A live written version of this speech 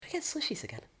get slushies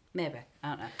again? Maybe. I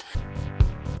don't know.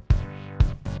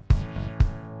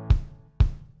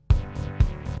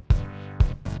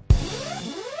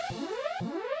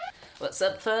 What's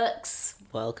up, folks?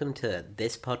 Welcome to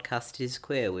This Podcast is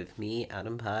Queer with me,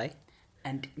 Adam Pye.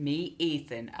 And me,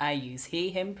 Ethan. I use he,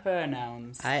 him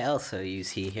pronouns. I also use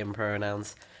he, him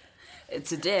pronouns.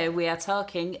 Today we are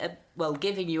talking,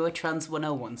 giving you a Trans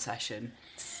 101 session.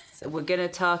 So we're going to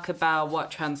talk about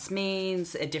what trans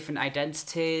means, different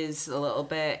identities a little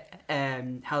bit,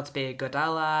 how to be a good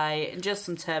ally, and just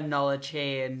some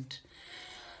terminology and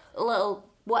a little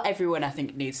what everyone I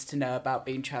think needs to know about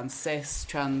being trans, cis,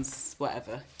 trans,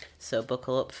 whatever. So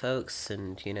buckle up, folks,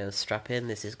 and, strap in.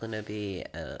 This is going to be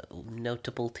a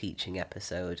notable teaching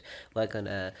episode. We're going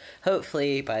to,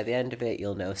 hopefully, by the end of it,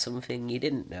 you'll know something you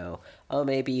didn't know, or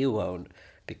maybe you won't,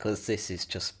 because this is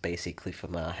just basically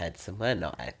from our heads, and we're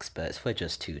not experts. We're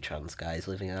just two trans guys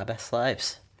living our best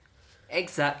lives.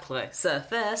 Exactly. So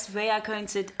first, we are going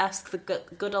to ask the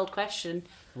good old question,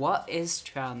 what is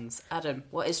trans? Adam,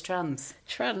 what is trans?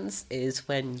 Trans is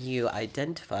when you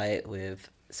identify with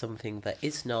something that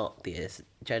is not the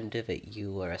gender that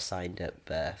you were assigned at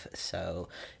birth. So,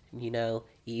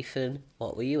 Ethan,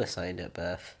 what were you assigned at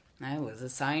birth? I was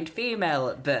assigned female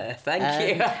at birth.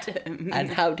 Thank you, Adam.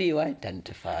 And how do you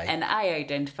identify? And I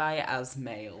identify as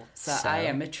male. So I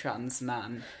am a trans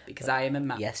man because I am a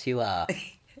man. Yes, you are.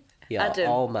 You're Adam,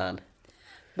 all man.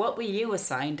 What were you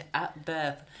assigned at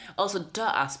birth? Also,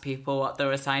 don't ask people what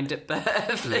they're assigned at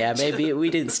birth. Yeah, maybe we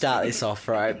didn't start this off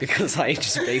right because I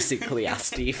just basically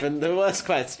asked Ethan the worst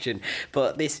question.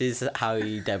 But this is how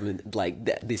you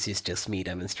this is just me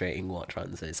demonstrating what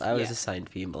trans is. I was assigned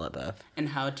female at birth. And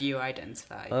how do you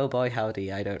identify? Oh boy,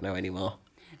 howdy, I don't know anymore.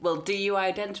 Well, do you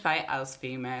identify as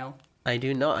female? I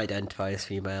do not identify as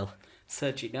female.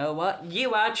 So do you know what?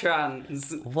 You are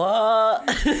trans. What?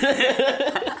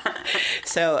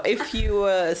 So if you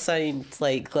were assigned,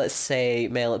 let's say,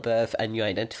 male at birth and you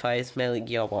identify as male,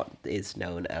 you're what is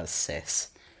known as cis.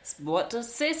 What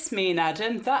does cis mean,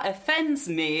 Adam? That offends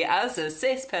me as a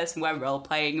cis person. We're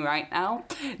role-playing right now.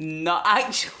 Not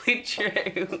actually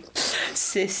true.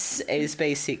 Cis is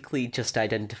basically just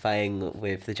identifying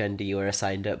with the gender you were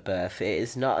assigned at birth. It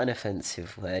is not an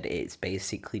offensive word. It's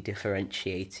basically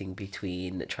differentiating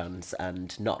between trans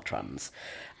and not trans.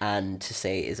 And to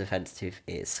say it is offensive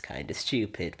is kind of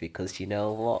stupid because you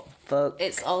know what, folks?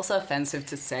 It's also offensive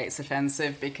to say it's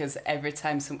offensive because every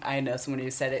time I know someone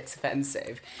who said it's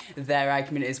offensive, their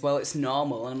argument is, well, it's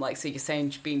normal. And I'm like, so you're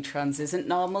saying being trans isn't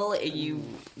normal? Are you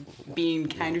being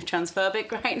kind of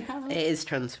transphobic right now? It is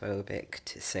transphobic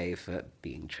to say that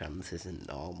being trans isn't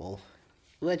normal.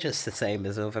 We're just the same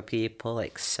as other people,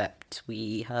 except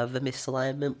we have a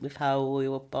misalignment with how we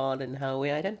were born and how we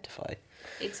identify.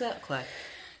 Exactly.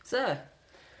 So,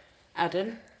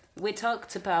 Adam, we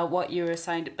talked about what you were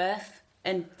assigned at birth,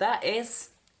 and that is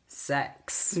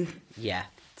sex. Yeah.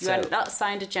 You are not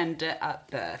assigned a gender at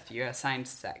birth, you're assigned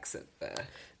sex at birth.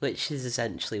 Which is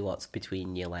essentially what's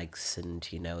between your legs and,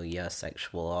 your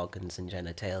sexual organs and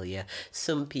genitalia.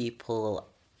 Some people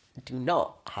do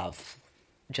not have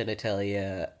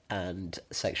genitalia and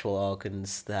sexual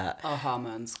organs that... Or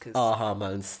hormones. Or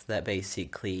hormones that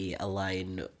basically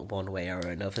align one way or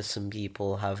another. Some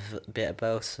people have a bit of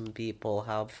both. Some people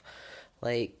have,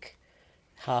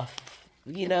 half...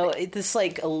 there's,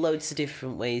 loads of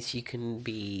different ways you can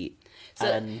be...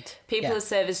 So people who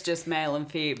say it's just male and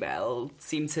female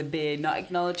seem to be not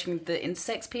acknowledging that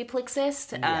intersex people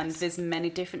exist, and there's many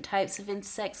different types of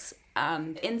intersex,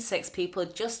 and intersex people are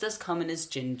just as common as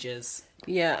gingers.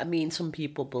 Yeah, I mean, some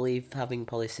people believe having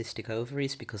polycystic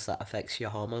ovaries, because that affects your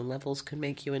hormone levels, can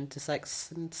make you intersex,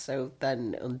 and so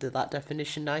then, under that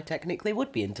definition, I technically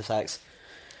would be intersex.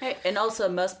 And also,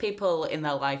 most people in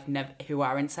their life who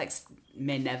are intersex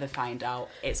may never find out.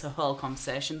 It's a whole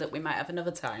conversation that we might have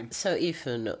another time. So,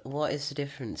 Ethan, what is the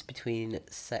difference between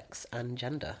sex and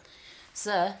gender?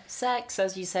 So, sex,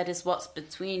 as you said, is what's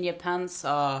between your pants,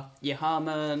 or your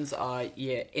hormones, or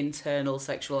your internal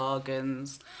sexual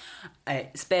organs.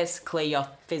 It's basically your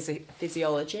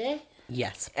physiology.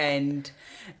 Yes. And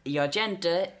your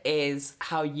gender is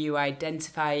how you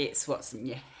identify. It's what's in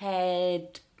your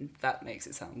head. That makes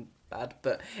it sound bad,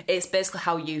 but it's basically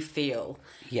how you feel.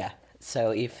 Yeah.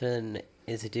 So Ethan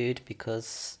is a dude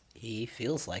because he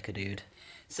feels like a dude.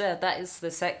 So that is the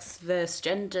sex versus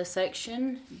gender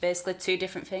section. Basically two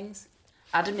different things.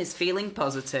 Adam is feeling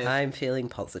positive. I'm feeling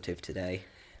positive today.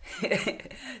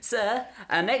 So,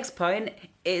 our next point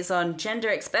is on gender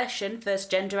expression versus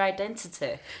gender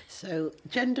identity. So,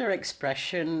 gender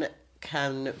expression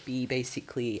can be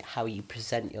basically how you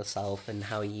present yourself and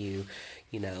how you,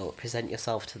 present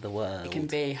yourself to the world. It can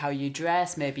be how you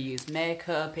dress, maybe use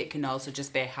makeup. It can also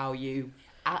just be how you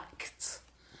act.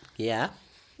 Yeah.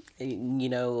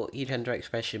 Your gender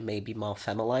expression may be more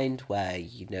feminine, where,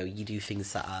 you do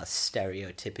things that are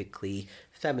stereotypically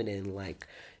feminine, like,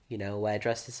 wear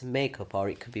dresses and makeup, or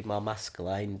it could be more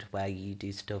masculine, where you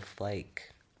do stuff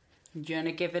like... Do you want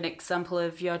to give an example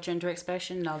of your gender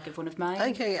expression, and I'll give one of mine?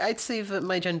 Okay, I'd say that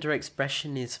my gender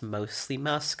expression is mostly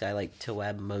mask. I like to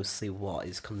wear mostly what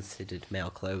is considered male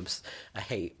clothes. I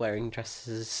hate wearing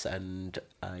dresses and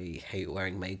I hate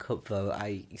wearing makeup, though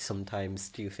I sometimes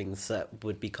do things that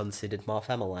would be considered more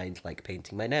feminine, like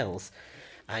painting my nails.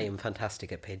 I am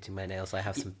fantastic at painting my nails. I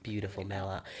have some beautiful nail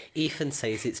art. Ethan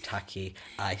says it's tacky.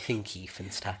 I think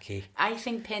Ethan's tacky. I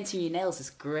think painting your nails is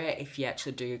great if you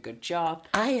actually do a good job.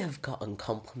 I have gotten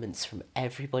compliments from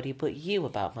everybody but you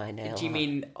about my nail art. Do you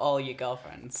mean all your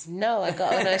girlfriends? No, I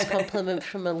got a nice compliment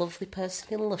from a lovely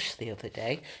person in Lush the other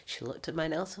day. She looked at my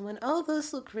nails and went, "Oh,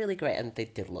 those look really great." And they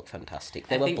did look fantastic.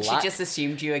 They were black. She just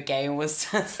assumed you were gay and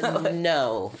was...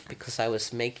 No, because I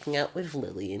was making out with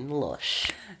Lily in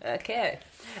Lush. Okay.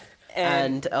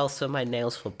 And also my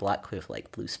nails were black with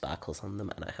like blue sparkles on them,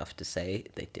 and I have to say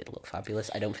they did look fabulous.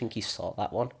 I don't think you saw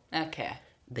that one. Okay.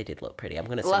 They did look pretty. I'm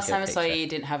gonna. Last time I saw you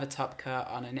didn't have a top coat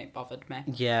on, and it bothered me.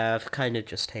 Yeah, I've kind of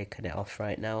just taken it off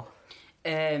right now.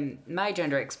 My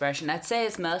gender expression, I'd say,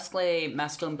 is mostly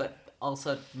masculine, but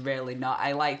also really not.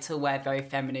 I like to wear very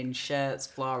feminine shirts,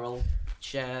 floral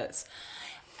shirts,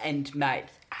 and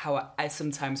how I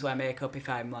sometimes wear makeup if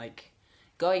I'm like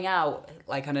going out,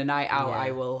 like on a night out. Yeah.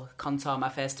 I will contour my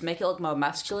face to make it look more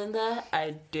masculine there.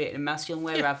 I do it in a masculine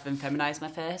way rather than feminise my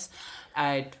face.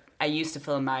 I used to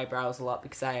fill in my eyebrows a lot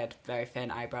because I had very thin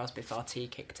eyebrows before tea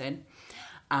kicked in.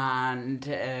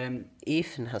 And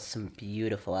Ethan has some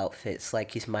beautiful outfits,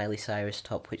 like his Miley Cyrus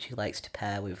top, which he likes to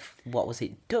pair with, what was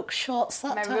it, duck shorts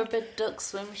that my time? rubber duck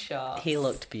swim shorts. He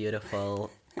looked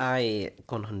beautiful. I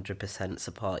 100%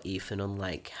 support Ethan,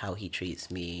 unlike how he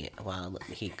treats me while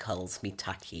he calls me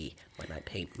tacky when I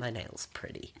paint my nails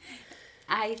pretty.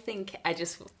 I think I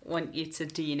just want you to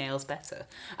do your nails better.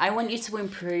 I want you to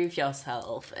improve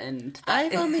yourself, and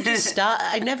I've only just started.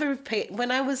 I never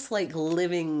when I was like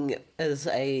living as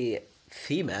a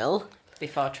female.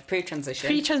 Before pre-transition.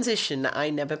 Pre-transition, I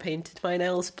never painted my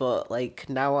nails, but like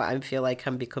now I feel like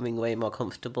I'm becoming way more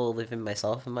comfortable living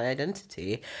myself and my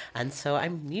identity, and so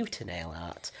I'm new to nail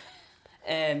art.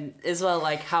 As well,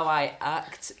 like how I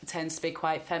act tends to be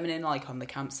quite feminine. Like on the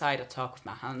campsite, I talk with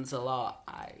my hands a lot.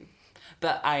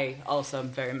 But I also am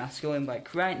very masculine.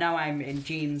 Like right now, I'm in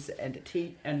jeans and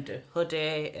a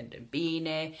hoodie and a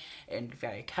beanie and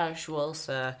very casual.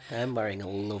 So I'm wearing a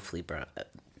lovely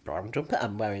brown jumper.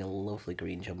 I'm wearing a lovely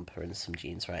green jumper and some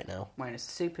jeans right now. Wearing a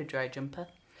super dry jumper.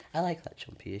 I like that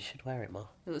jumper. You should wear it more.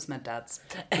 It was my dad's.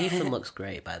 Ethan looks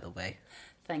great, by the way.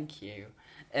 Thank you.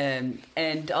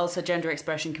 And also gender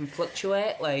expression can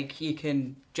fluctuate. Like you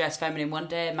can dress feminine one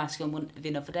day, masculine the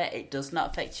another day. It does not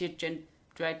affect your gender.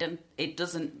 It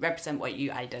doesn't represent what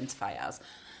you identify as.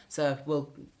 So,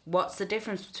 what's the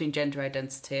difference between gender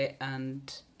identity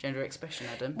and gender expression,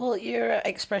 Adam? Well, your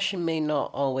expression may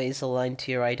not always align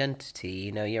to your identity.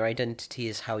 You know, your identity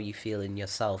is how you feel in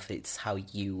yourself. It's how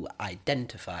you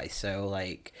identify. So,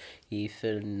 like,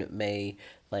 Ethan may,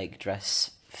 like,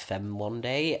 dress femme one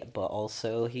day, but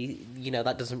also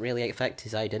that doesn't really affect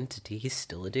his identity. He's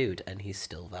still a dude, and he's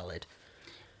still valid.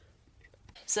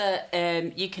 So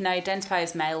you can identify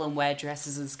as male and wear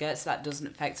dresses and skirts. That doesn't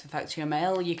affect the fact you're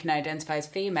male. You can identify as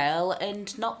female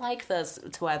and not like those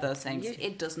to wear those things. Yeah.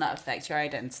 It does not affect your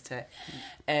identity.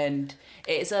 And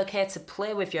it's okay to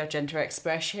play with your gender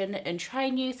expression and try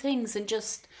new things and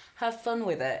just have fun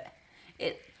with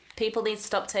it. People need to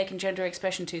stop taking gender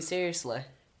expression too seriously.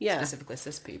 Yeah. Specifically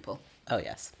cis people. Oh,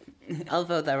 yes.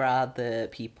 Although there are the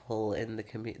people in the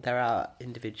community, there are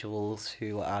individuals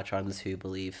who are trans who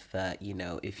believe that,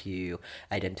 if you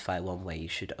identify one way, you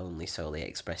should only solely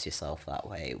express yourself that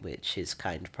way, which is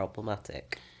kind of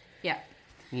problematic. Yeah.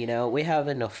 We have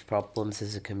enough problems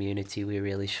as a community, we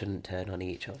really shouldn't turn on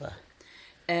each other.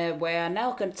 We are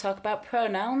now going to talk about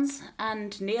pronouns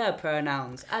and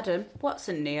neopronouns. Adam, what's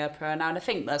a neopronoun? I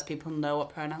think most people know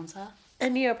what pronouns are. A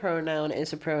neopronoun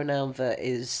is a pronoun that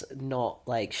is not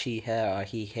like she, her, or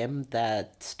he, him. They're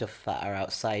stuff that are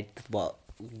outside what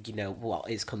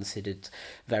is considered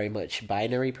very much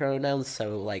binary pronouns.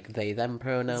 So, like, they, them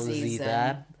pronouns, ze,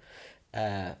 them.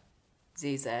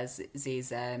 Ze,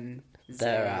 them,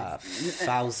 There are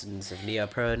thousands of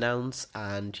neopronouns,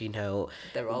 and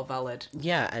they're all valid.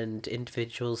 yeah, and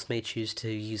individuals may choose to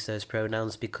use those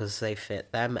pronouns because they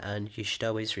fit them, and you should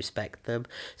always respect them.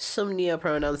 Some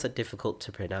neopronouns are difficult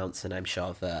to pronounce, and I'm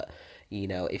sure that,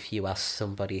 if you ask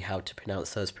somebody how to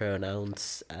pronounce those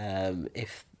pronouns,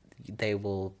 if they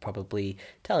will probably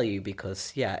tell you,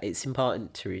 because, yeah, it's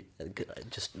important to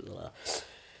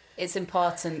It's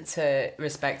important to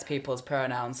respect people's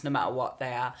pronouns no matter what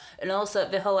they are. And also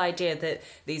the whole idea that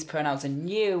these pronouns are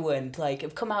new and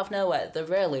have come out of nowhere, they're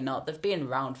really not. They've been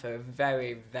around for a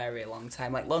very, very long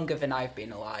time, longer than I've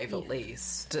been alive at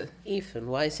least. Ethan,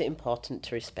 why is it important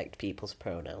to respect people's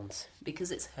pronouns?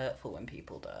 Because it's hurtful when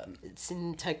people don't. It's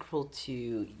integral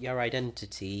to your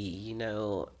identity,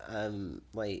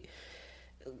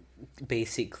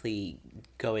 basically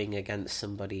going against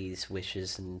somebody's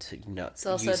wishes and not it's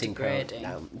also using degrading.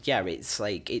 Yeah, it's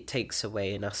it takes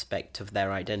away an aspect of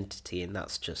their identity, and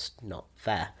that's just not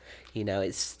fair.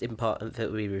 It's important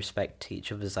that we respect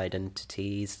each other's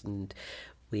identities, and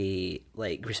we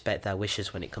respect their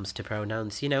wishes when it comes to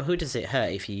pronouns. Who does it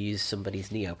hurt if you use somebody's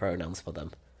neopronouns for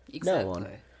them? Exactly. No one.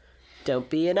 Don't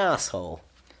be an asshole.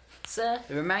 So,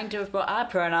 a reminder of what our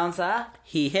pronouns are.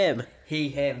 He, him. He,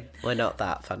 him. We're not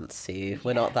that fancy.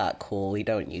 We're not that cool. We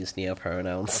don't use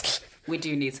neopronouns. We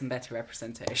do need some better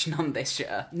representation on this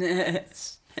show.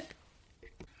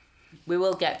 We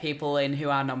will get people in who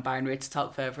are non-binary to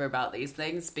talk further about these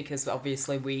things, because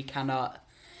obviously we cannot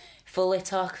fully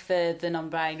talk for the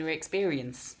non-binary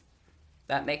experience.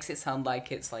 That makes it sound like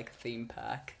it's like a theme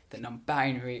park. The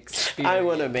non-binary experience. I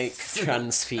want to make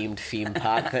trans-themed theme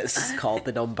park that's called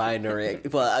the non-binary.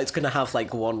 Well, it's going to have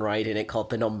one ride in it called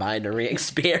the non-binary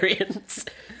experience.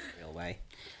 Real way.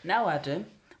 Now, Adam,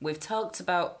 we've talked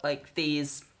about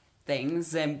these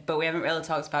things, but we haven't really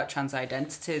talked about trans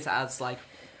identities as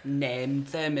named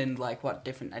them and what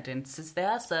different identities they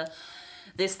are. So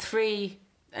there's three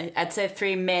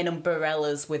main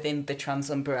umbrellas within the trans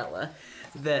umbrella.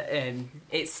 That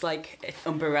it's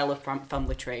umbrella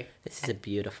family tree. This is a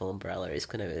beautiful umbrella. It's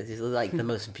the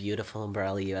most beautiful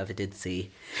umbrella you ever did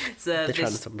see. So the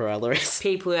trans umbrella is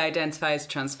people who identify as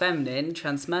trans feminine,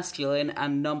 trans masculine,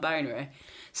 and non-binary.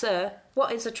 So,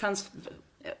 what is a trans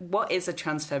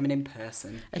feminine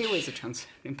person? Who is a trans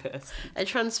feminine person? A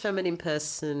trans feminine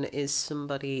person is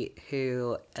somebody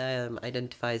who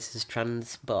identifies as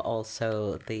trans, but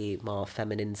also the more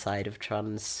feminine side of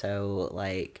trans. So,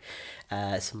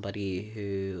 somebody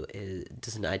who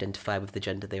doesn't identify with the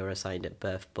gender they were assigned at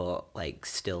birth, but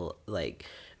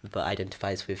but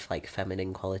identifies with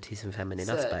feminine qualities and feminine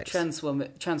aspects. Trans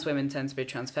women tend to be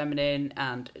trans feminine,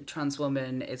 and trans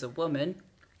woman is a woman.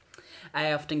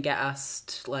 I often get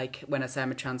asked, when I say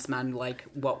I'm a trans man,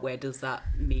 what way does that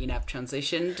mean I've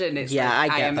transitioned? And it's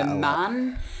I am a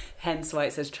man, hence why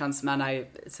it says trans man.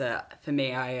 For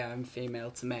me, I am female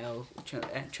to male,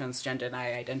 transgender, and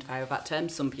I identify with that term.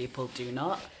 Some people do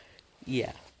not.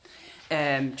 Yeah.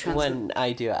 When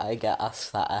I do it, I get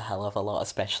asked that a hell of a lot,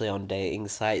 especially on dating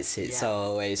sites. It's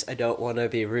always, I don't want to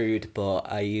be rude, but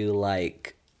are you,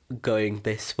 going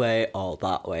this way or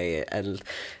that way? And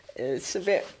it's a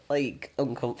bit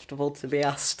uncomfortable to be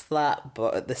asked that,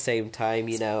 but at the same time,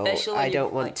 I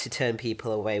don't want to turn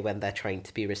people away when they're trying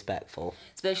to be respectful.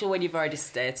 Especially when you've already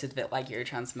stated that you're a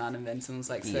trans man, and then someone's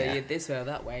so you're this way or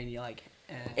that way, and you're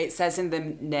it says in the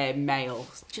name male,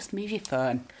 just move your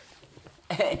phone.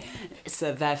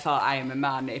 So therefore I am a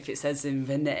man. If it says in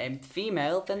the name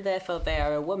female, then therefore they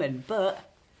are a woman. But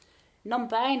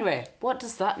non-binary, what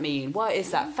does that mean? What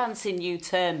is that fancy new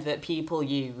term that people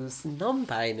use?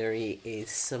 Non-binary is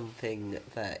something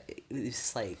that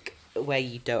is where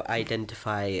you don't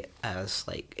identify as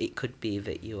it could be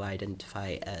that you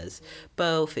identify as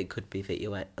both, it could be that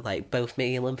you both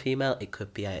male and female, it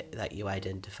could be that you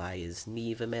identify as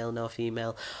neither male nor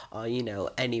female, or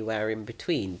anywhere in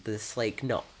between. There's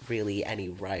not really any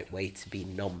right way to be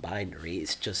non-binary.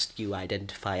 It's just you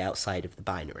identify outside of the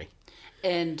binary.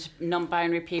 And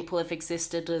non-binary people have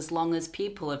existed as long as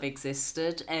people have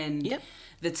existed, and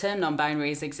the term non-binary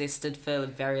has existed for a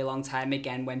very long time.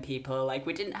 Again, when people are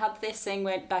we didn't have this thing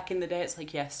back in the day,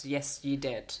 it's yes, you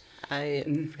did. I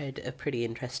read a pretty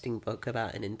interesting book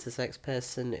about an intersex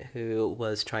person who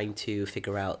was trying to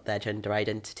figure out their gender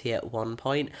identity at one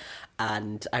point,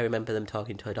 and I remember them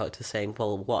talking to a doctor saying,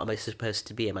 well, what am I supposed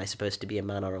to be? Am I supposed to be a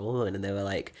man or a woman? And they were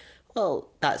like, well,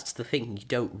 that's the thing. You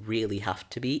don't really have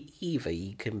to be either.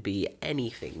 You can be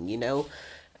anything,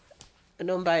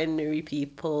 Non-binary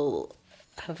people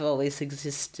have always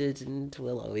existed and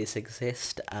will always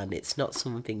exist, and it's not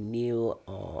something new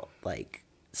or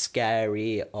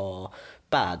scary or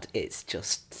bad. It's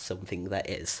just something that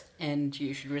is. And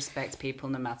you should respect people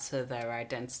no matter their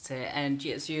identity. And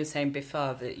as you were saying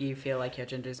before, that you feel like your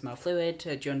gender is more fluid.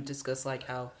 Do you want to discuss like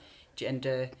how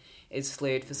gender is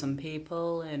fluid for some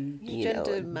people and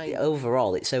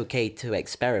Overall, it's okay to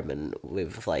experiment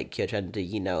with like your gender.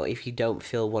 If you don't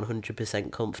feel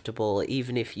 100% comfortable,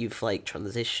 even if you've like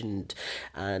transitioned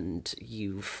and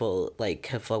you feel like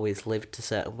have always lived a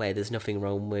certain way, there's nothing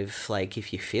wrong with like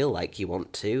if you feel like you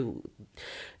want to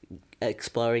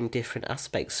exploring different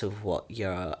aspects of what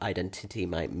your identity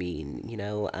might mean,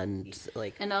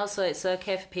 and also it's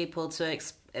okay for people to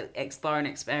explore and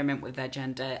experiment with their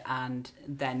gender and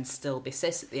then still be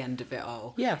cis at the end of it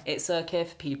all. Yeah, it's okay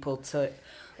for people to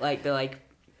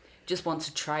just want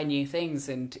to try new things,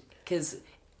 and because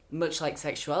much like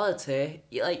sexuality,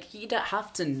 you don't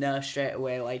have to know straight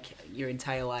away like your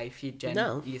entire life your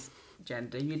gender.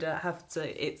 You don't have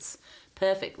to. It's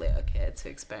perfectly okay to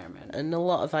experiment. And a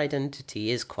lot of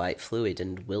identity is quite fluid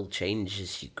and will change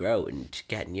as you grow and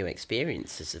get new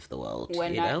experiences of the world,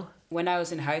 When I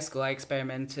was in high school, I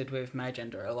experimented with my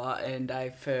gender a lot, and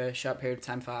for a short period of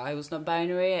time thought I was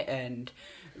non-binary, and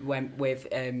went with,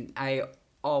 I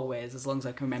always, as long as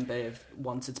I can remember,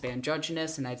 wanted to be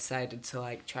androgynous, and I decided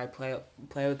to try play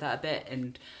with that a bit,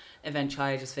 and eventually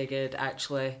I just figured,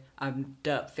 actually, I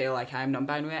don't feel like I'm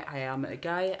non-binary, I am a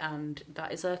guy, and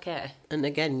that is okay. And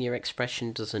again, your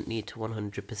expression doesn't need to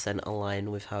 100%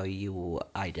 align with how you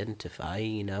identify,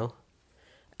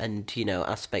 And,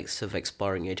 aspects of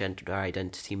exploring your gender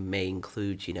identity may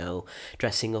include,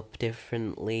 dressing up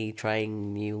differently,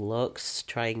 trying new looks,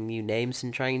 trying new names,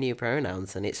 and trying new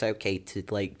pronouns. And it's okay to,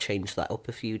 change that up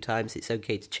a few times. It's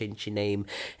okay to change your name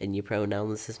and your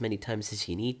pronouns as many times as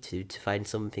you need to find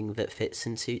something that fits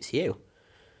and suits you.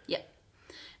 Yeah.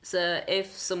 So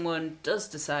if someone does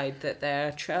decide that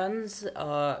they're trans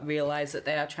or realise that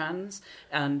they are trans,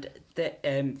 and that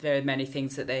there are many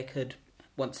things that they could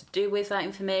want to do with that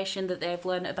information that they've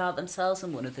learned about themselves,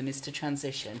 and one of them is to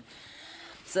transition.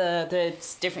 So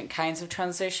there's different kinds of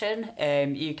transition.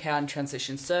 You can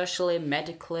transition socially,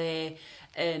 medically,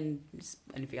 and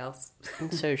anything else.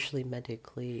 Socially,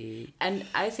 medically. And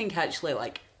I think actually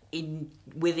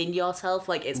within yourself,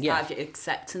 it's part of your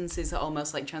acceptance is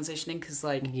almost like transitioning, because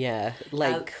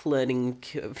learning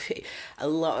a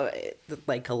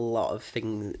lot of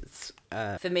things.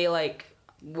 For me,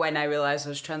 when I realised I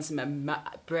was trans in my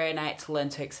brain, I had to learn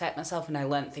to accept myself, and I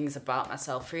learnt things about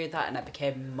myself through that, and I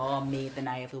became more me than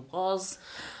I ever was.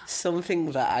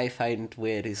 Something that I find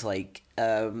weird is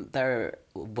there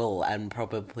will, and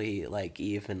probably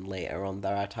even later on,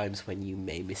 there are times when you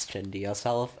may misgender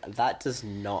yourself. That does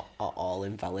not at all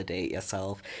invalidate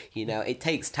yourself. It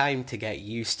takes time to get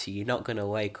used to. You're not going to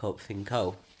wake up think,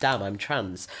 oh, damn, I'm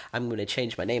trans, I'm going to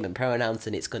change my name and pronouns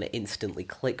and it's going to instantly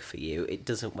click for you. It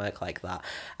doesn't work like that.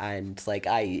 And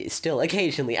I still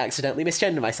occasionally accidentally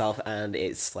misgender myself, and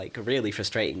it's really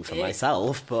frustrating for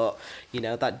myself, but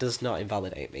that does not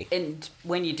invalidate me. And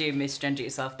when you do misgender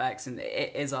yourself by accident,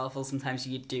 it is awful. Sometimes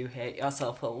you do hate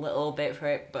yourself a little bit for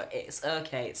it, but it's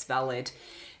okay, it's valid.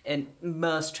 And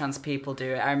most trans people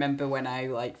do it. I remember when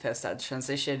I first started to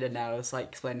transition, and I was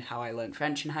explaining how I learned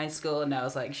French in high school, and I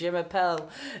was like, je m'appelle,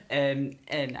 and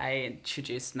I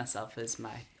introduced myself as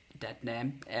my dead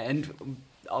name, and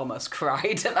almost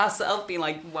cried at myself, being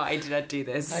like, why did I do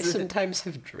this? I sometimes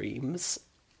have dreams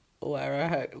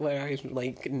where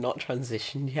I'm not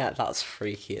transitioned yet. That's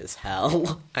freaky as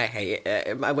hell. I hate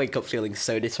it. I wake up feeling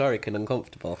so dysphoric and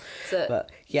uncomfortable. But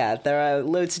yeah, there are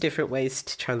loads of different ways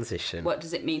to transition. What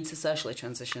does it mean to socially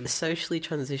transition? Socially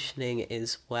transitioning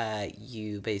is where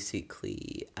you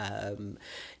basically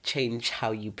change how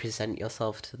you present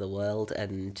yourself to the world,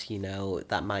 and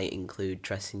that might include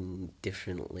dressing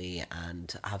differently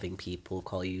and having people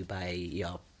call you by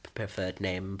your preferred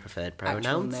name, preferred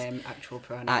pronouns.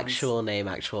 Actual name,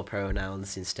 actual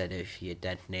pronouns instead of your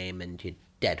dead name and your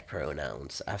dead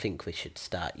pronouns. I think we should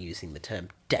start using the term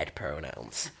dead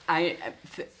pronouns.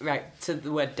 Right, to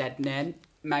the word dead name,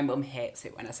 my mum hates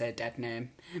it when I say dead name.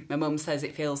 My mum says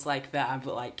it feels like that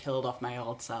I've killed off my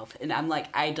old self. And I'm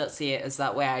I don't see it as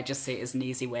that way, I just see it as an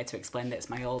easy way to explain that it's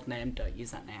my old name, don't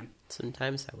use that name.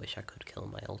 Sometimes I wish I could kill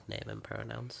my old name and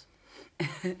pronouns.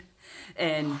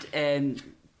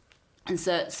 And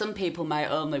so some people might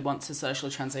only want to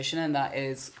social transition, and that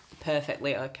is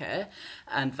perfectly okay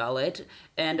and valid.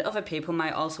 And other people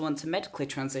might also want to medically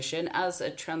transition. As a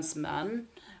trans man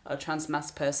or trans mass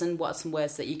person, what are some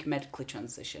ways that you can medically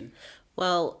transition?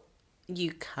 Well,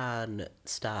 you can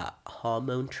start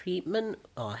hormone treatment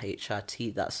or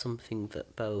HRT. That's something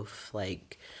that both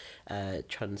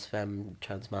transfemme,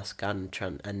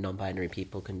 transmasc, and non-binary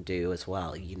people can do as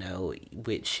well, you know,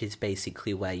 which is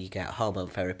basically where you get hormone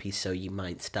therapy. So you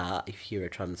might start, if you're a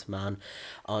trans man,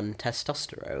 on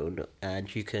testosterone,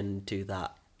 and you can do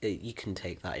that. You can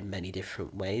take that in many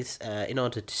different ways. In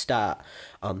order to start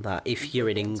on that, if you're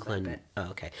in England... Oh,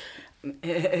 okay.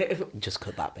 Just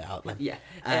cut that bit out then. Yeah.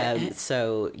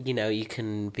 So, you know, you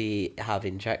can have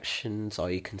injections,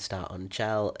 or you can start on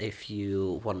gel if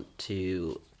you want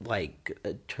to, like,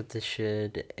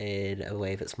 transition in a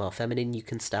way that's more feminine. You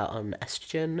can start on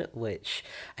estrogen, which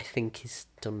I think is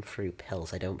done through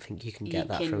pills. I don't think you can get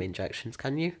that from injections,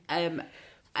 can you?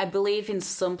 I believe in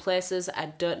some places, I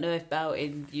don't know about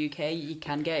in the UK, you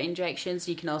can get injections.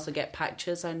 You can also get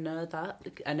patches, I know that.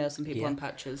 I know some people on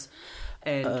patches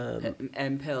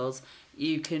and pills.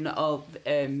 You can,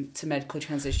 to medical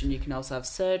transition, you can also have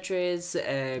surgeries.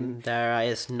 There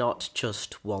is not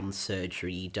just one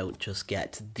surgery. You don't just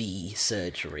get the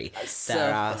surgery.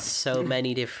 There are so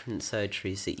many different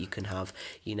surgeries that you can have.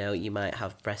 You know, you might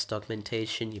have breast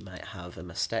augmentation, you might have a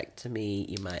mastectomy,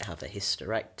 you might have a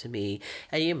hysterectomy,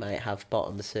 and you might have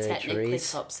bottom surgeries. Technically,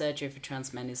 top surgery for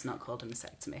trans men is not called a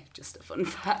mastectomy. Just a fun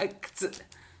fact.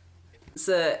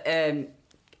 So,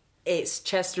 it's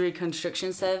chest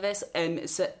reconstruction service,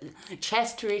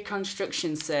 chest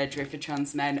reconstruction surgery for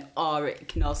trans men, or it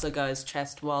can also go as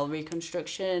chest wall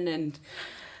reconstruction, and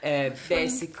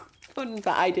basically... Fun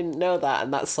that I didn't know that,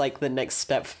 and that's like the next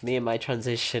step for me in my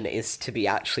transition is to be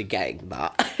actually getting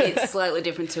that. It's slightly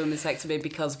different to a mastectomy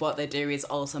because what they do is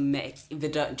also they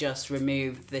don't just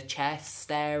remove the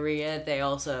chest area, they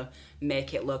also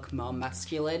make it look more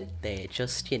masculine. They're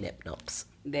just your nip-nops.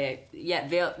 I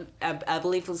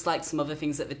believe there's like some other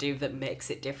things that they do that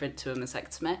makes it different to a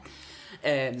mastectomy.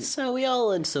 So we all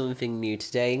learned something new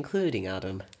today, including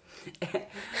Adam.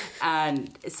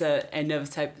 And so another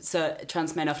type, so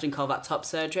trans men often call that top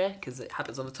surgery because it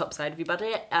happens on the top side of your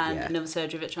body, and another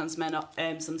surgery that trans men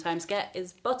sometimes get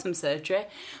is bottom surgery,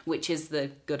 which is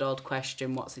the good old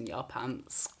question, what's in your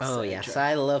pants? Oh surgery. Yes,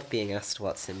 I love being asked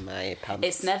what's in my pants.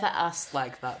 It's never asked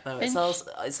like that though.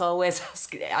 It's always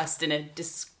asked in a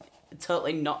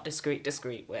totally not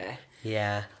discreet way.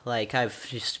 Yeah, like I've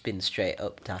just been straight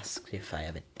up asked if I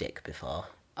have a dick before.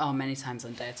 Oh, many times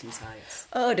on dating sites.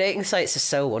 Oh, dating sites are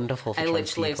so wonderful for trans people. I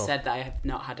literally have said that I have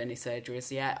not had any surgeries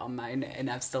yet on mine, and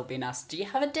I've still been asked, do you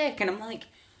have a dick? And I'm like,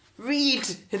 read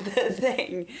the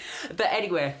thing. But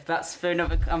anyway, that's for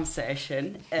another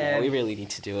conversation. We really need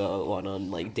to do one on,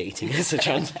 like, dating as a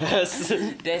trans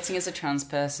person. Dating as a trans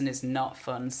person is not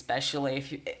fun, especially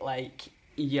if you, like...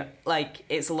 Yeah, like,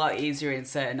 it's a lot easier in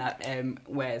certain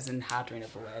ways and harder in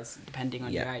other ways, depending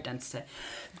on your identity.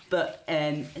 But,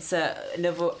 so,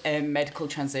 another medical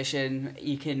transition,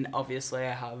 you can obviously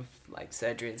have, like,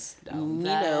 surgeries down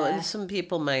there. You know, and some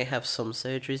people may have some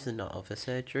surgeries and not other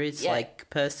surgeries. Yeah. Like,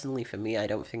 personally, for me, I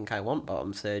don't think I want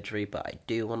bottom surgery, but I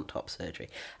do want top surgery.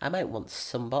 I might want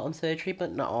some bottom surgery,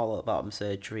 but not all of bottom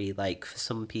surgery. Like, for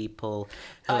some people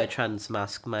who are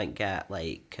transmasc might get,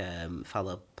 like,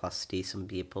 phalloplasty, some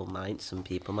people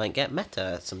might get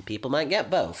meta, some people might get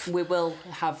both. We will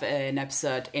have an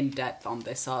episode in depth on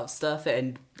this sort of stuff,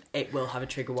 and it will have a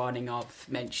trigger warning of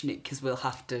mentioning it because we'll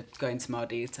have to go into more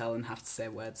detail and have to say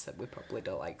words that we probably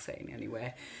don't like saying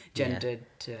anyway, gendered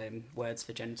words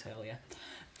for genitalia.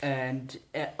 And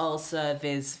also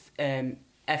there's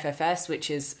FFS, which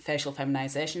is facial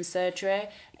feminization surgery.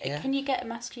 Can you get a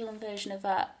masculine version of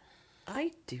that?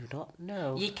 I do not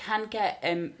know. You can get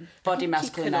body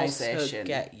masculinization. You can also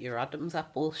get your Adam's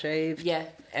apple shaved. Yeah,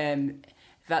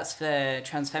 that's for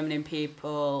trans feminine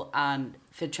people, and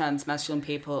for trans masculine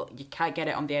people, you can't get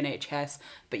it on the NHS,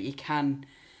 but you can,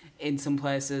 in some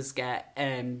places, get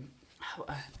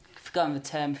I've forgotten the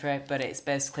term for it, but it's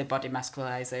basically body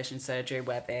masculinization surgery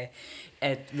where they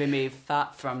remove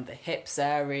fat from the hips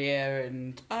area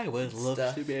and I would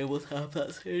love to be able to have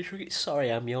that surgery.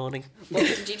 Sorry, I'm yawning. What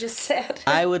did you just say?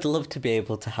 I would love to be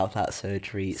able to have that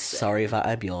surgery. Sorry that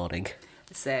I'm yawning.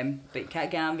 Same, but you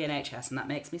can't get on the NHS, and that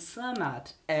makes me so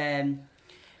mad.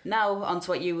 Now, on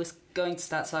to what you were going to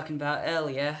start talking about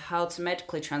earlier, how to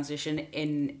medically transition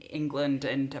in England,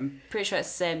 and I'm pretty sure it's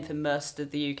the same for most of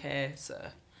the UK,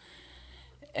 so...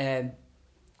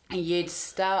 you'd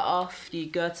start off, you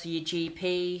go to your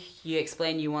GP, you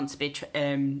explain you want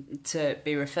to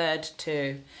be referred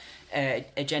to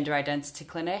a gender identity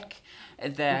clinic.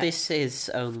 This is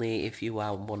only if you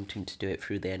are wanting to do it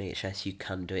through the NHS. You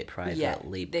can do it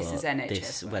privately. Yeah, this is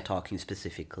NHS. We're talking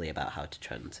specifically about how to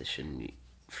transition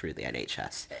through the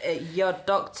NHS. Your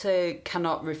doctor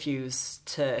cannot refuse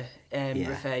to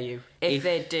refer you. If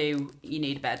they do, you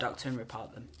need a better doctor and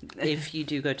report them. If you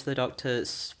do go to the doctor,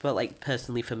 well, like,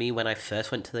 personally for me, when I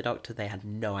first went to the doctor, they had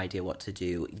no idea what to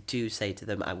do. Do say to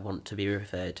them, I want to be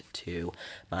referred to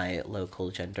my local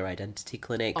gender identity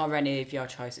clinic. Or any of your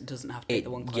choice. It doesn't have to be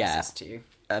the one closest to you.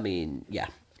 I mean, yeah.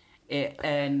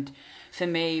 And for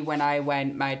me, when I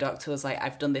went, my doctor was like,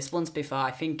 I've done this once before,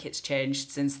 I think it's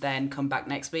changed since then, come back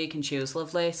next week, and she was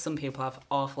lovely. Some people have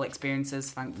awful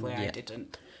experiences, thankfully I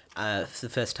didn't. For the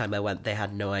first time I went, they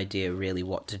had no idea really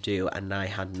what to do, and I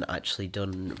hadn't actually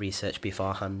done research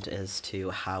beforehand as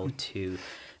to how to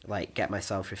get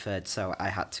myself referred, so I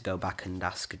had to go back and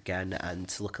ask again,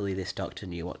 and luckily this doctor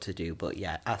knew what to do. But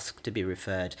yeah, ask to be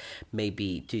referred,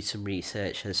 maybe do some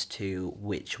research as to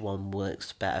which one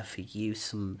works better for you.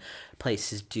 Some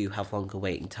places do have longer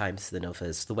waiting times than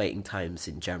others. The waiting times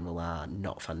in general are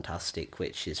not fantastic,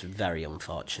 which is very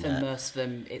unfortunate. For most of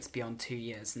them, it's beyond 2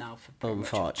 years now.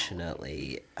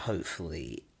 Unfortunately,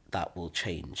 hopefully that will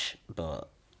change, but...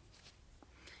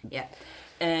 Yeah,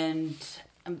 and...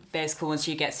 basically, once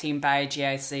you get seen by a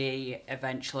GIC,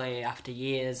 eventually, after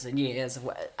years and years of...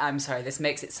 I'm sorry, this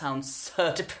makes it sound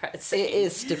so depressing. It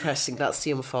is depressing. That's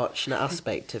the unfortunate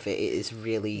aspect of it. It is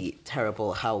really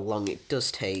terrible how long it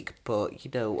does take, but,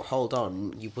 hold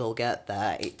on, you will get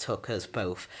there. It took us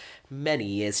both many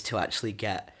years to actually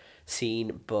get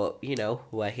seen, but,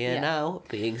 we're here now,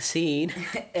 being seen.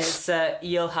 It's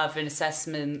you'll have an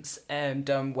assessment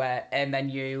done where, and then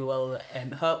you will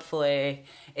hopefully,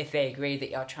 if they agree that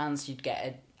you're trans, you'd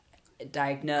get a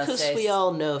diagnosis. Because we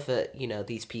all know that,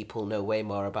 these people know way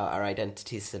more about our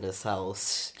identities than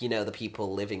ourselves. The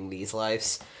people living these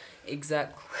lives.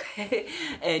 Exactly.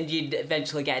 And you'd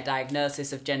eventually get a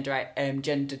diagnosis of gender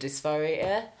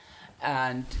dysphoria,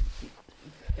 and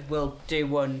we'll do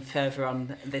one further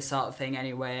on this sort of thing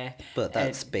anyway. But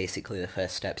that's basically the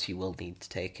first steps you will need to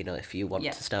take, if you want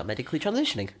to start medically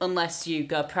transitioning. Unless you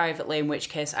go privately, in which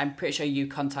case I'm pretty sure you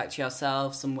contact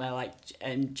yourself somewhere like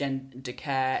Gender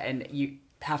Care, and you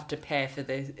have to pay for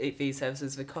these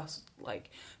services because,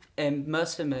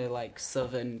 most of them are,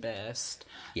 southern based.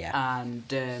 Yeah.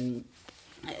 And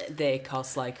they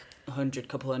cost,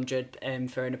 couple hundred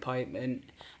for an appointment.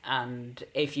 And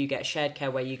if you get shared care,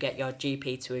 where you get your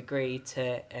GP to agree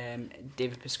to do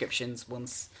the prescriptions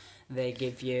once they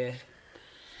give you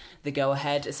the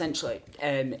go-ahead, essentially,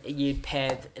 you'd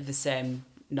pay the same,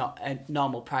 not a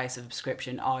normal price of a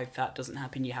prescription, or if that doesn't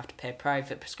happen, you have to pay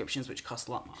private prescriptions, which cost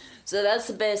a lot more. So that's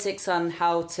the basics on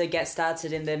how to get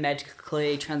started in the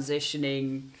medically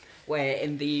transitioning way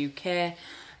in the UK.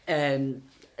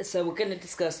 So we're going to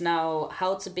discuss now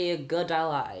how to be a good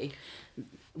ally.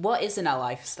 What is an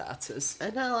ally for starters?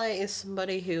 An ally is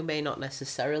somebody who may not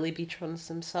necessarily be trans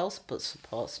themselves, but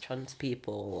supports trans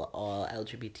people or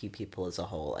LGBT people as a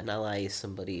whole. An ally is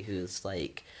somebody who's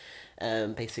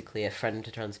basically a friend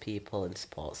to trans people and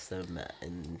supports them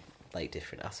in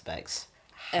different aspects.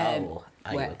 How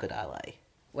are you a good ally?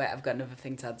 Wait, I've got another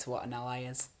thing to add to what an ally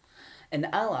is. An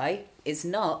ally is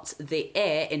not the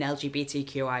A in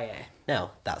LGBTQIA.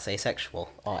 No, that's asexual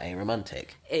or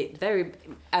aromantic.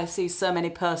 I see so many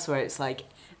posts where it's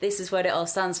this is what it all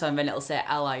stands for, and then it'll say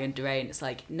ally under A, and it's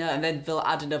no, and then they'll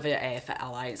add another A for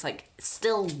ally. It's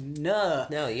still no.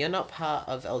 No, you're not part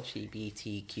of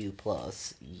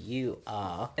LGBTQ+. You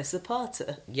are... a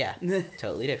supporter. Yeah,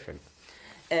 totally different.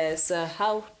 So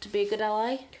how to be a good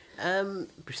ally?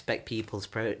 Respect people's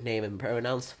name and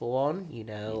pronouns for one,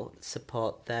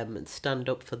 support them and stand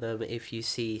up for them if you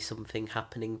see something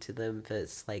happening to them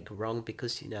that's wrong,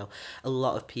 because a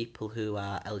lot of people who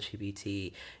are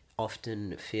LGBT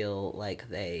often feel like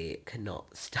they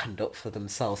cannot stand up for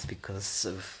themselves because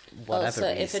of whatever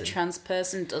reason. If a trans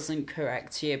person doesn't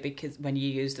correct you because when you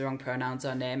use the wrong pronouns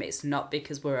or name, it's not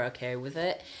because we're okay with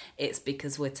it, it's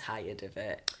because we're tired of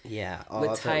it. Yeah,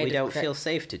 or that we don't feel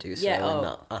safe to do so in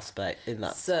that aspect, in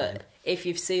that time. If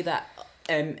you see that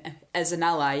as an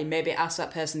ally, maybe ask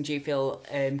that person, do you feel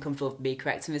comfortable with me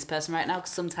correcting this person right now? Because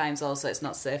sometimes also it's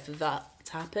not safe for that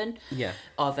to happen. Yeah.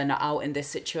 Or they're not out in this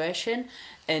situation.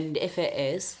 And if it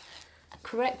is,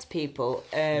 correct people.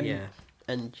 Yeah.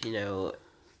 And,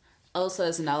 also,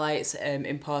 as an ally, it's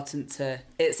important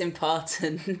as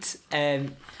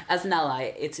an ally,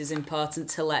 it is important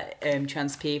to let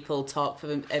trans people talk for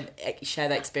them, share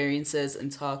their experiences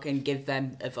and talk and give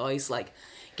them a voice,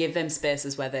 give them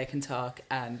spaces where they can talk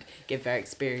and give their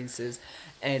experiences,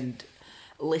 and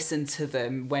listen to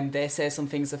them. When they say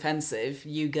something's offensive,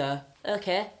 you go,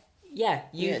 okay, yeah,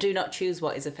 you do not choose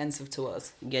what is offensive to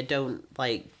us. Yeah, don't,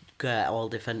 get all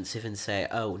defensive and say,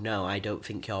 oh no, I don't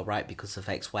think you're right because of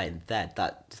X, Y, and Z.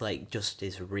 That like just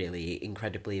is really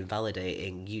incredibly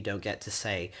invalidating. You don't get to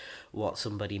say what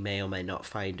somebody may or may not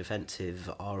find offensive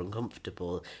or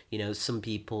uncomfortable. You know, some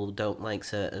people don't like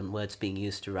certain words being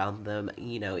used around them.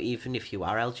 You know, even if you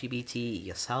are LGBT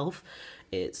yourself,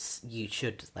 you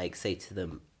should like say to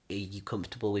them, are you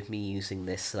comfortable with me using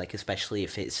this? Like, especially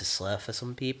if it's a slur for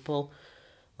some people.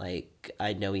 Like,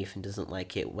 I know Ethan doesn't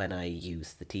like it when I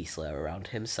use the T-slur around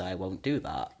him, so I won't do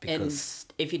that, because...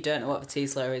 And if you don't know what the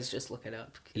T-slur is, just look it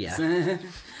up. Yeah.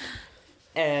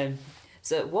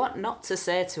 So, what not to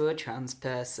say to a trans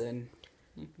person?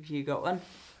 Have you got one?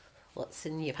 What's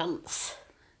in your pants?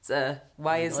 So,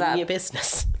 why is None that? of your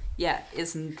business. Yeah,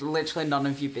 it's literally none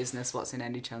of your business what's in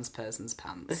any trans person's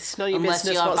pants. It's not your Unless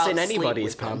business you're what's about in to sleep anybody's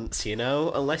with them. pants, you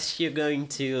know? Unless you're going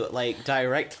to, like,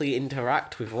 directly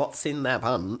interact with what's in their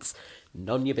pants,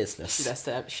 none your business. Just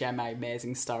to share my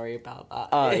amazing story about that.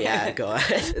 Oh, yeah, go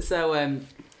ahead. So,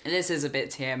 this is a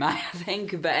bit TMI, I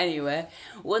think, but anyway,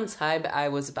 one time I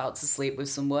was about to sleep with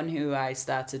someone who I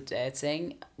started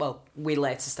dating. Well, we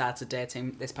later started dating,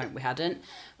 at this point we hadn't.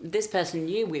 This person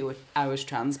knew I was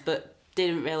trans, but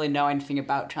didn't really know anything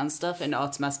about trans stuff and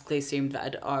automatically assumed that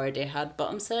I'd already had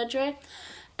bottom surgery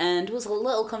and was a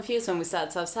little confused when we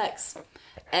started to have sex.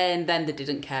 And then they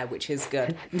didn't care, which is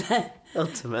good.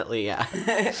 Ultimately, yeah.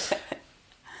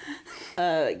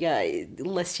 Yeah,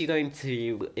 unless you're going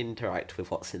to interact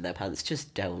with what's in their pants,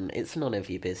 just don't. It's none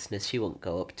of your business. You won't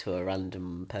go up to a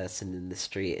random person in the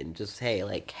street and just say,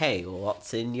 like, hey,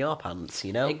 what's in your pants,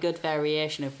 you know? A good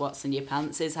variation of what's in your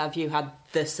pants is, have you had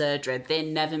the surgery? They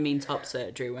never mean top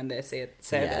surgery when they say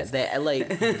Yeah, this. they're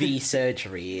like the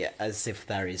surgery, as if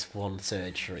there is one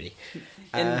surgery.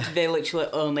 And they literally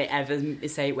only ever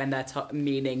say it when they're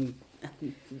meaning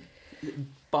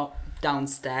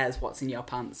downstairs what's in your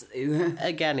pants.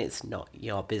 Again, it's not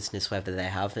your business whether they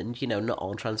have, and, you know, not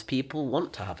all trans people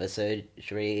want to have a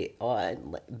surgery, or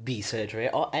the surgery,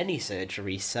 or any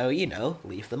surgery, so, you know,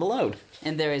 leave them alone.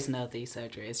 And there is no the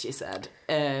surgery, as you said.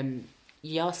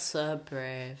 You're so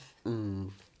brave.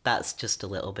 That's just a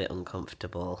little bit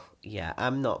uncomfortable. Yeah,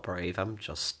 I'm not brave, I'm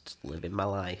just living my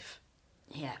life.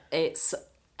 Yeah, it's...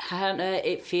 I don't know,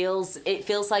 it feels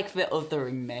like they're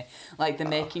othering me. Like they're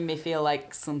making me feel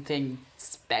like something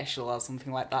special or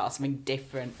something like that, or something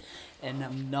different. And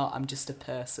I'm not, I'm just a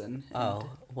person. Oh,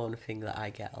 one thing that I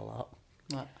get a lot.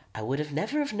 What? I would have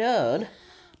never have known.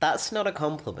 That's not a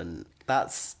compliment.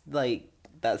 That's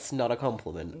not a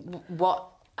compliment. What?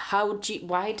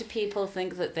 Why do people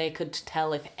think that they could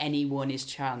tell if anyone is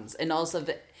trans? And also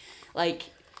that, like,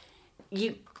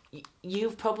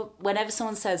 you've probably, whenever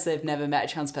someone says they've never met a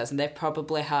trans person, they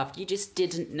probably have. You just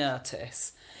didn't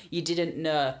notice. You didn't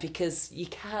know because you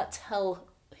can't tell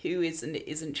who is and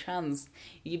isn't trans.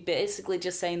 You're basically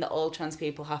just saying that all trans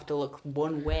people have to look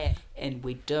one way, and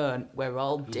we don't. We're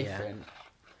all different. Yeah.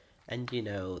 And, you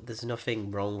know, there's nothing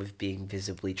wrong with being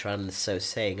visibly trans, so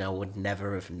saying I would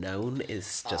never have known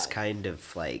is just kind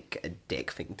of like a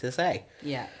dick thing to say.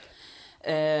 Yeah.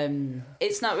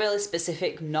 It's not really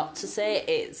specific not to say.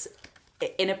 It's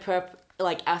inappropriate,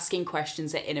 like asking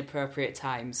questions at inappropriate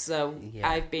times. So Yeah.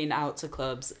 I've been out to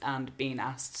clubs and been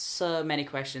asked so many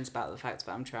questions about the fact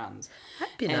that I'm trans.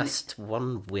 I've been And- asked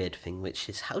one weird thing, which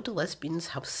is, how do lesbians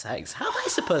have sex? How am I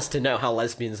supposed to know how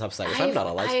lesbians have sex? I'm not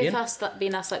a lesbian. I've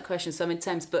been asked that question so many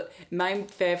times, but my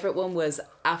favourite one was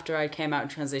after I came out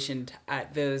and transitioned.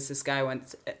 There was this guy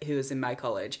who was in my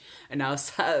college, and I was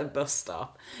sat at a bus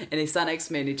stop, and he sat next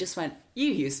to me, and he just went, "You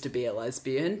used to be a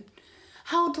lesbian.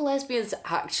 How do lesbians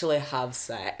actually have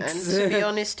sex?" And to be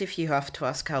honest, if you have to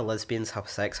ask how lesbians have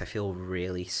sex, I feel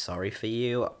really sorry for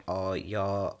you or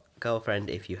your girlfriend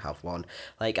if you have one.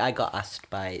 Like, I got asked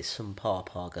by some poor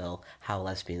girl how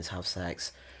lesbians have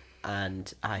sex,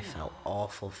 and I felt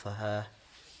awful for her.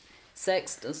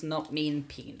 Sex does not mean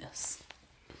penis.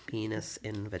 Penis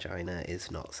in vagina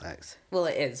is not sex. Well,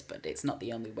 it is, but it's not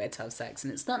the only way to have sex,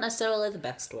 and it's not necessarily the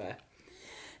best way.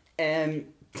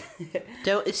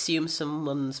 Don't assume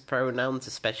someone's pronouns,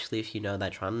 especially if you know they're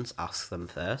trans. Ask them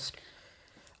first.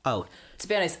 Oh, To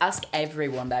be honest, ask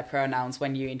everyone their pronouns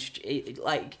when you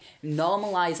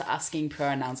normalise asking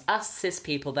pronouns. Ask cis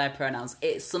people their pronouns.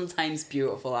 It's sometimes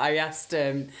beautiful. I asked,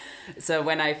 so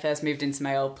when I first moved into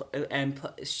my old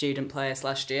student place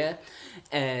last year,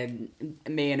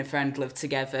 me and a friend lived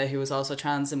together who was also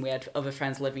trans, and we had other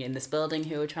friends living in this building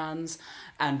who were trans,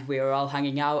 and we were all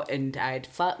hanging out, and I had a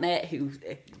flatmate who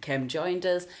came and joined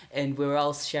us, and we were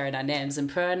all sharing our names and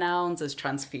pronouns as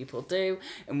trans people do,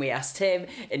 and we asked him,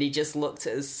 and he just looked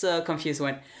at us so confused and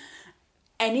went,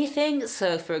 anything.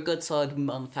 So for a good solid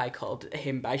month, I called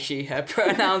him by she, her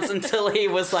pronouns until he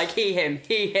was like he,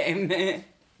 him.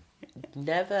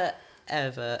 Never,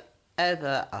 ever,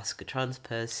 ever ask a trans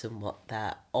person what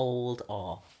their old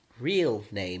or real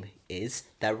name is.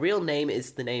 Their real name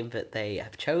is the name that they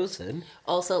have chosen.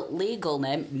 Also, legal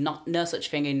name, no such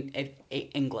thing in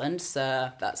England,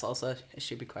 so that's also a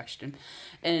stupid question.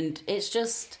 And it's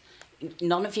just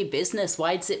none of your business.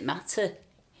 Why does it matter?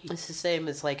 It's the same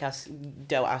as, like,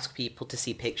 don't ask people to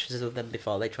see pictures of them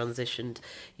before they transitioned.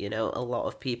 You know, a lot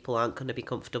of people aren't going to be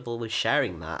comfortable with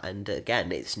sharing that. And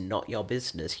again, it's not your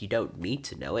business. You don't need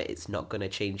to know it. It's not going to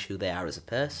change who they are as a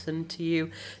person to you.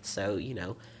 So, you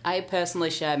know. I personally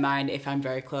share mine if I'm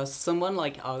very close to someone,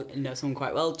 like, I know someone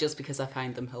quite well, just because I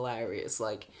find them hilarious.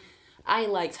 Like, I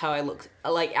liked how I looked.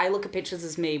 Like, I look at pictures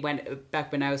as me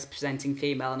back when I was presenting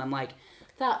female, and I'm like,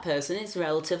 that person is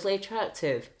relatively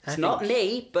attractive. It's not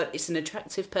me, but it's an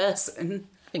attractive person.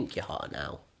 I think you're hot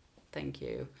now. Thank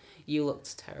you. You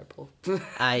looked terrible.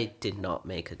 I did not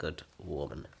make a good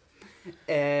woman.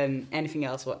 Anything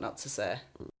else what not to say?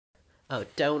 Oh,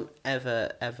 don't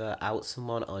ever out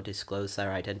someone or disclose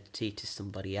their identity to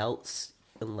somebody else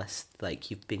unless, like,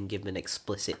 you've been given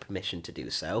explicit permission to do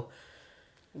so.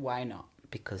 Why not?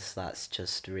 Because that's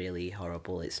just really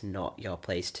horrible. It's not your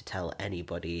place to tell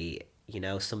anybody. You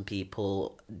know, some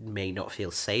people may not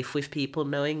feel safe with people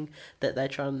knowing that they're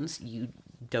trans. You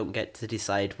don't get to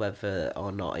decide whether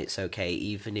or not it's okay,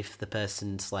 even if the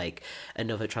person's, like,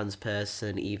 another trans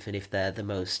person, even if they're the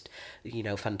most, you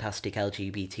know, fantastic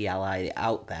LGBT ally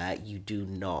out there. You do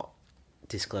not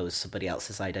disclose somebody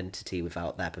else's identity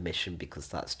without their permission, because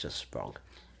that's just wrong.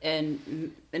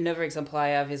 And another example I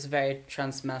have is a very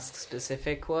trans mask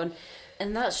specific one,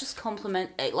 and that's just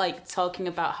talking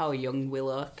about how young we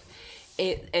look.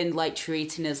 And, like,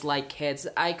 treating us like kids.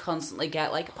 I constantly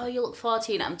get, like, oh, you look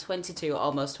 14, I'm 22,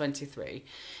 almost 23.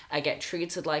 I get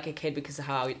treated like a kid because of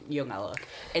how young I look.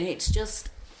 And it's just,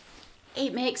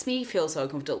 it makes me feel so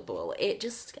comfortable. I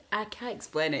can't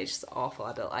explain it, it's just awful,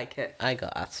 I don't like it. I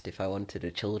got asked if I wanted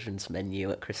a children's menu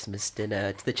at Christmas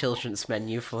dinner. The children's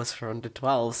menu was for under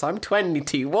 12, so I'm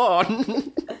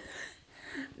 21.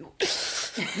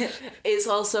 It's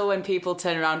also when people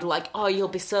turn around like, oh, you'll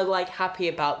be so, like, happy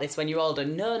about this when you're older.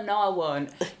 No, I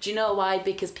won't. Do you know why?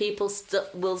 Because people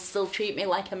will still treat me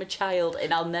like I'm a child,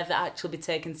 and I'll never actually be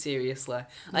taken seriously.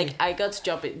 Like, I go to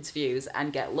job interviews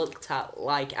and get looked at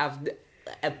like I've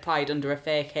applied under a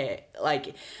fake hit,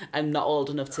 like I'm not old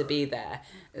enough to be there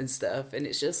and stuff, and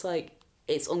it's just like,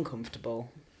 it's uncomfortable.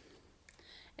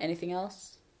 Anything else?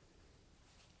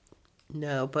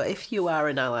 No, but if you are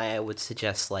an ally, I would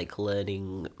suggest, like,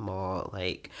 learning more,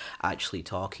 like, actually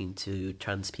talking to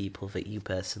trans people that you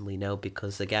personally know,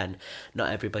 because, again,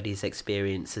 not everybody's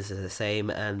experiences are the same,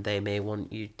 and they may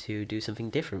want you to do something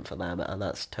different for them, and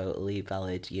that's totally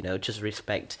valid. You know, just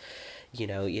respect, you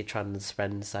know, your trans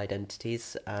friends'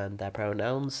 identities and their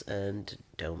pronouns, and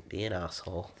don't be an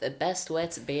asshole. The best way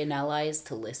to be an ally is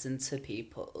to listen to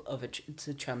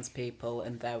to trans people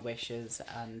and their wishes,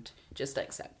 and just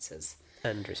accept us.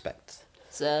 And respect.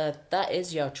 So that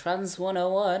is your Trans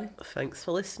 101. Thanks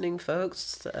for listening,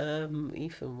 folks.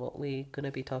 Ethan, what are we going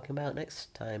to be talking about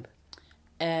next time?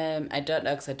 I don't know,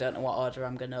 because I don't know what order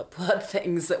I'm going to upload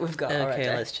things that we've got already.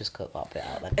 Okay, let's just cut that bit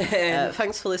out then.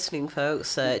 Thanks for listening,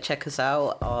 folks. Check us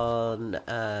out on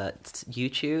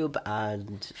YouTube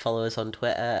and follow us on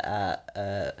Twitter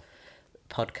at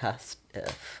podcast.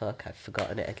 I've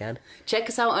forgotten it again. Check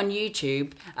us out on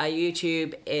YouTube. Our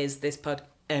YouTube is this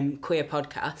queer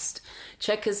podcast.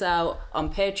 Check us out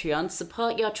on Patreon.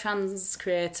 Support your trans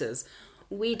creators.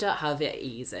 We don't have it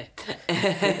easy.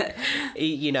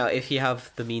 You know, if you have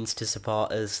the means to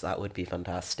support us, that would be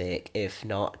fantastic. If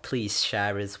not, please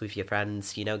share us with your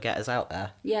friends. You know, get us out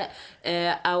there. Yeah.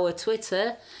 Our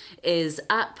Twitter is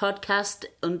 @podcast_is.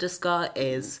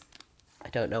 I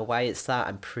don't know why it's that.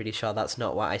 I'm pretty sure that's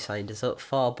not what I signed us up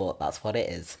for, but that's what it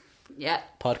is. Yeah.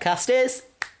 Podcast is.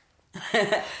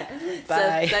 Bye.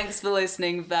 So thanks for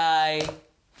listening. Bye.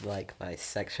 Like my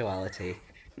sexuality.